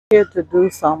Here to do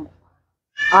some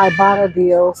Ibotta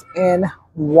deals in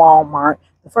Walmart.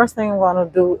 The first thing I'm going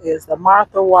to do is the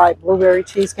Martha White Blueberry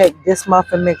Cheesecake. This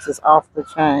muffin mix is off the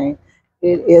chain.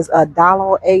 It is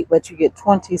 $1.08, but you get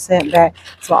 20 cents back.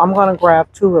 So I'm going to grab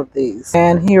 2 of these.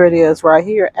 And here it is right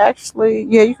here. Actually,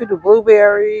 yeah, you could do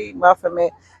blueberry muffin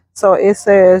mix. So it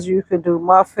says you could do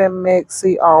muffin mix.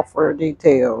 See offer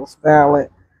details.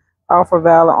 Valid. Offer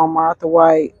valid on Martha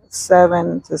White.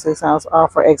 7 to 6 ounce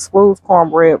offer. Excludes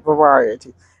cornbread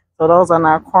variety. So those are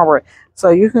not cornbread. So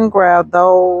you can grab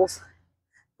those.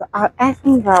 I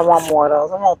actually grab 1 more of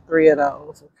those. I want 3 of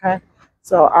those. Okay.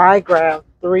 So I grabbed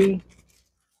 3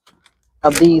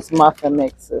 of these muffin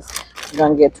mixes. You're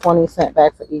going to get 20 cents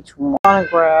back for each one. I'm going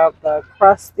to grab the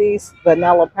Krusteaz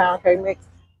Vanilla Pound Cake Mix.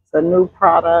 The new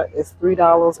product is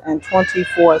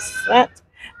 $3.24.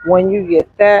 When you get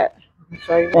that,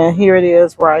 and here it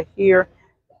is right here.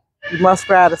 You must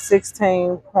grab a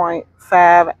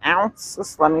 16.5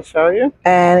 ounces. Let me show you.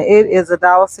 And it is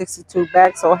 $1.62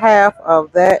 back. So half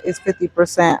of that is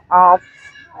 50% off.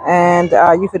 And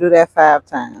you could do that 5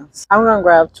 times. I'm going to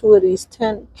grab 2 of these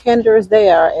Kinders. They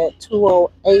are at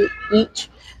 $2.08 each.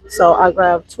 So I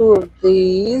grabbed 2 of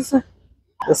these.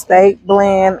 The steak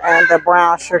blend and the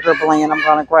brown sugar blend. I'm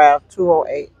going to grab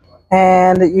 $2.08.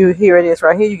 And here it is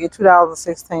right here. You get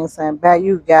 $2.16 back.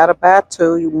 You got to buy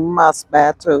 2. You must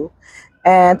buy 2.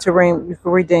 And you can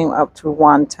redeem up to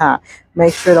 1 time.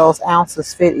 Make sure those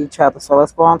ounces fit each other. So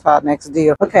let's go on to our next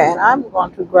deal. Okay, and I'm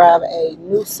going to grab a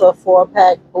Noosa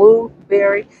 4-pack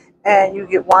blueberry. And you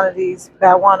get 1 of these,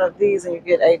 buy 1 of these, and you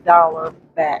get $1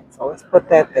 back. So let's put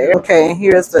that there. Okay, and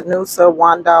here's the Noosa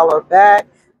 $1 back.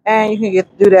 And you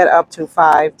can do that up to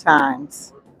 5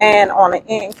 times. And on the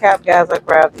end cap, guys, I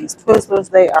grabbed these Twizzlers.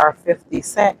 They are 50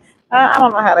 cents. I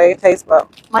don't know how they taste, but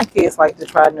my kids like to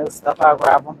try new stuff. I'll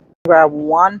grab them. Grab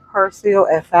 1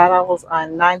 Persil at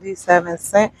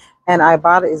 $5.97, and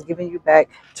Ibotta is giving you back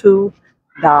 $2.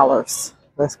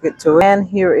 Let's get to it. And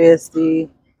here is the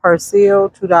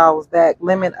Persil, $2 back,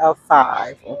 limit of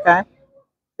 5. Okay,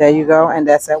 there you go, and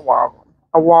that's at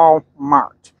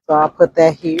Walmart. So I'll put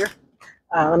that here.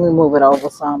 Let me move it over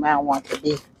some. I don't want it to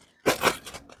be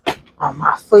on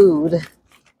my food.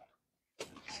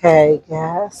 Okay,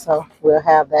 guys. So we'll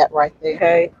have that right there.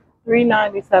 Okay.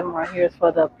 $3.97 right here is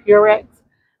for the Purex,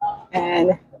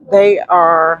 and they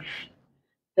are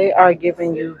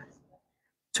giving you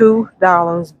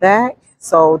 $2 back,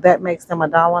 so that makes them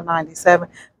 $1.97.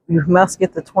 You must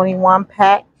get the 21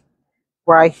 pack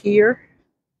right here.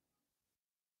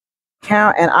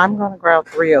 Count, and I'm going to grab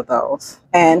 3 of those.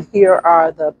 And here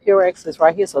are the Purexes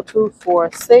right here. So 2,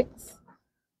 4, 6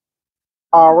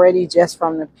 already just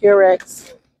from the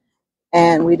Purex.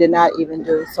 And we did not even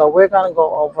do, so we're going to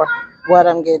go over what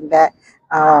I'm getting back.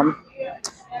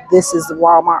 This is the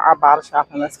Walmart Ibotta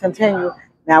shopping. Let's continue.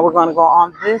 Now we're going to go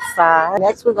on this side.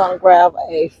 Next, we're going to grab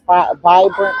a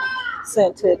Vibrant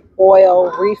Scented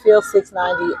Oil Refill,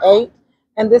 $6.98.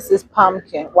 And this is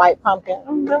pumpkin, white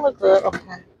pumpkin. They look good.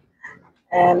 Okay.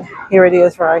 And here it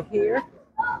is right here.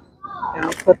 And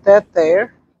I'll put that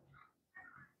there.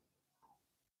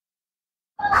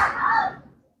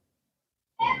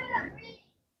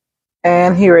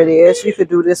 And here it is. You could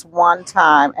do this 1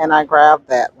 time, and I grabbed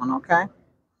that one, okay?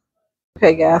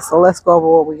 Okay, guys, so let's go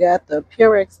over what we got. The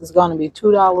Purex is going to be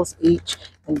 $2 each,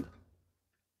 and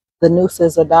the Noosa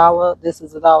is $1. This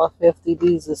is $1.50.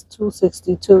 These is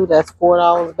 $2.62. That's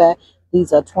 $4 back.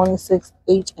 These are 26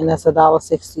 each, and that's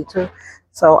 $1.62.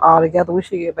 So altogether, we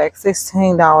should get back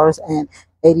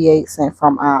 $16.88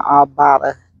 from our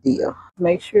Ibotta deal.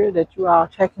 Make sure that you are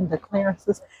checking the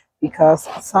clearances, because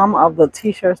some of the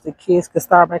t-shirts the kids can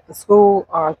start back to school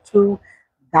are $2.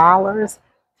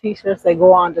 T-shirts, they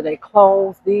go under their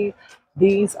clothes. These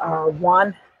are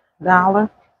 $1.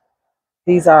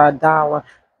 These are $1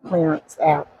 clearance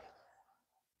out.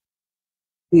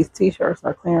 These t-shirts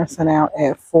are clearancing out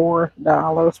at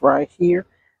 $4 right here.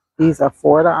 These are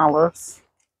 $4.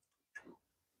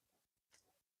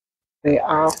 They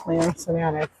are clearancing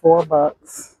out at $4.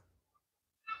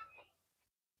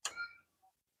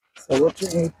 So what you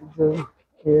need to do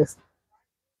is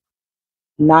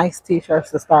nice t-shirts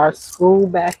to start school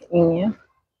back in.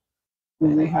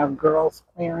 And they have girls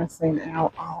clearancing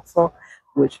out also,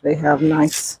 which they have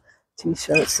nice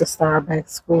t-shirts to start back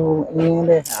school in.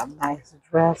 They have nice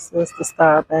dresses to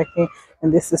start back in.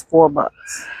 And this is $4.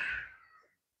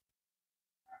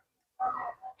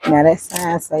 Now that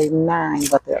sign say 9,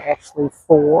 but they're actually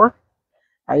 4.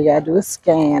 All you gotta do is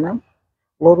scan them.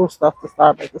 Little stuff to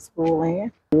start back to school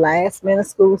in. Last minute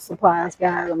school supplies,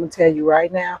 guys. I'm gonna tell you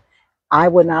right now, I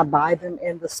would not buy them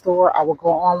in the store. I will go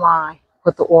online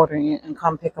put the order in and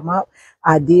come pick them up.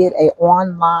 I did a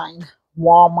online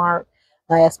Walmart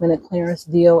last minute clearance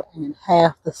deal, and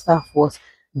half the stuff was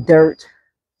dirt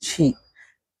cheap.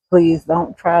 Please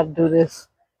don't try to do this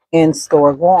in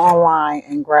store. Go online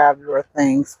and grab your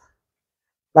things.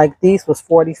 Like these was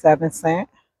 47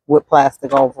 cents with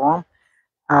plastic over them.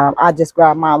 I just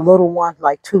grabbed my little one,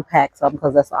 like 2 packs of them,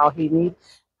 because that's all he needed.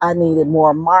 I needed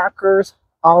more markers.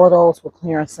 All of those were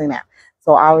clearancing out.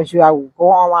 So I would go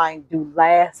online, do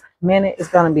last minute. It's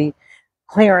going to be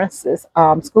clearances,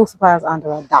 school supplies under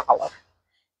 $1.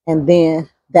 And then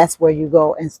that's where you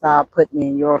go and start putting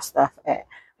in your stuff at.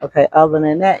 Okay, other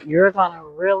than that, you're going to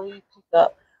really pick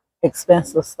up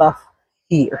expensive stuff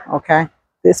here, okay?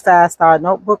 This 5-star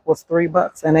notebook was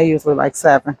 $3, and they usually like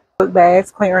 7. Book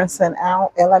bags clearancing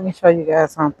out, and let me show you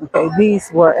guys something. Okay,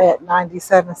 these were at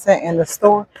 97 cents in the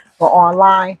store, but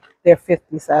online they're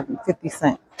 50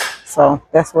 cents. So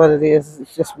that's what it is.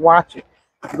 It's just watch it.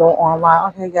 Go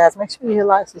online. Okay, guys, make sure you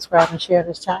like, subscribe, and share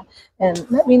this channel, and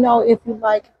let me know if you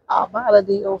like our buy the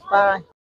deals. Bye.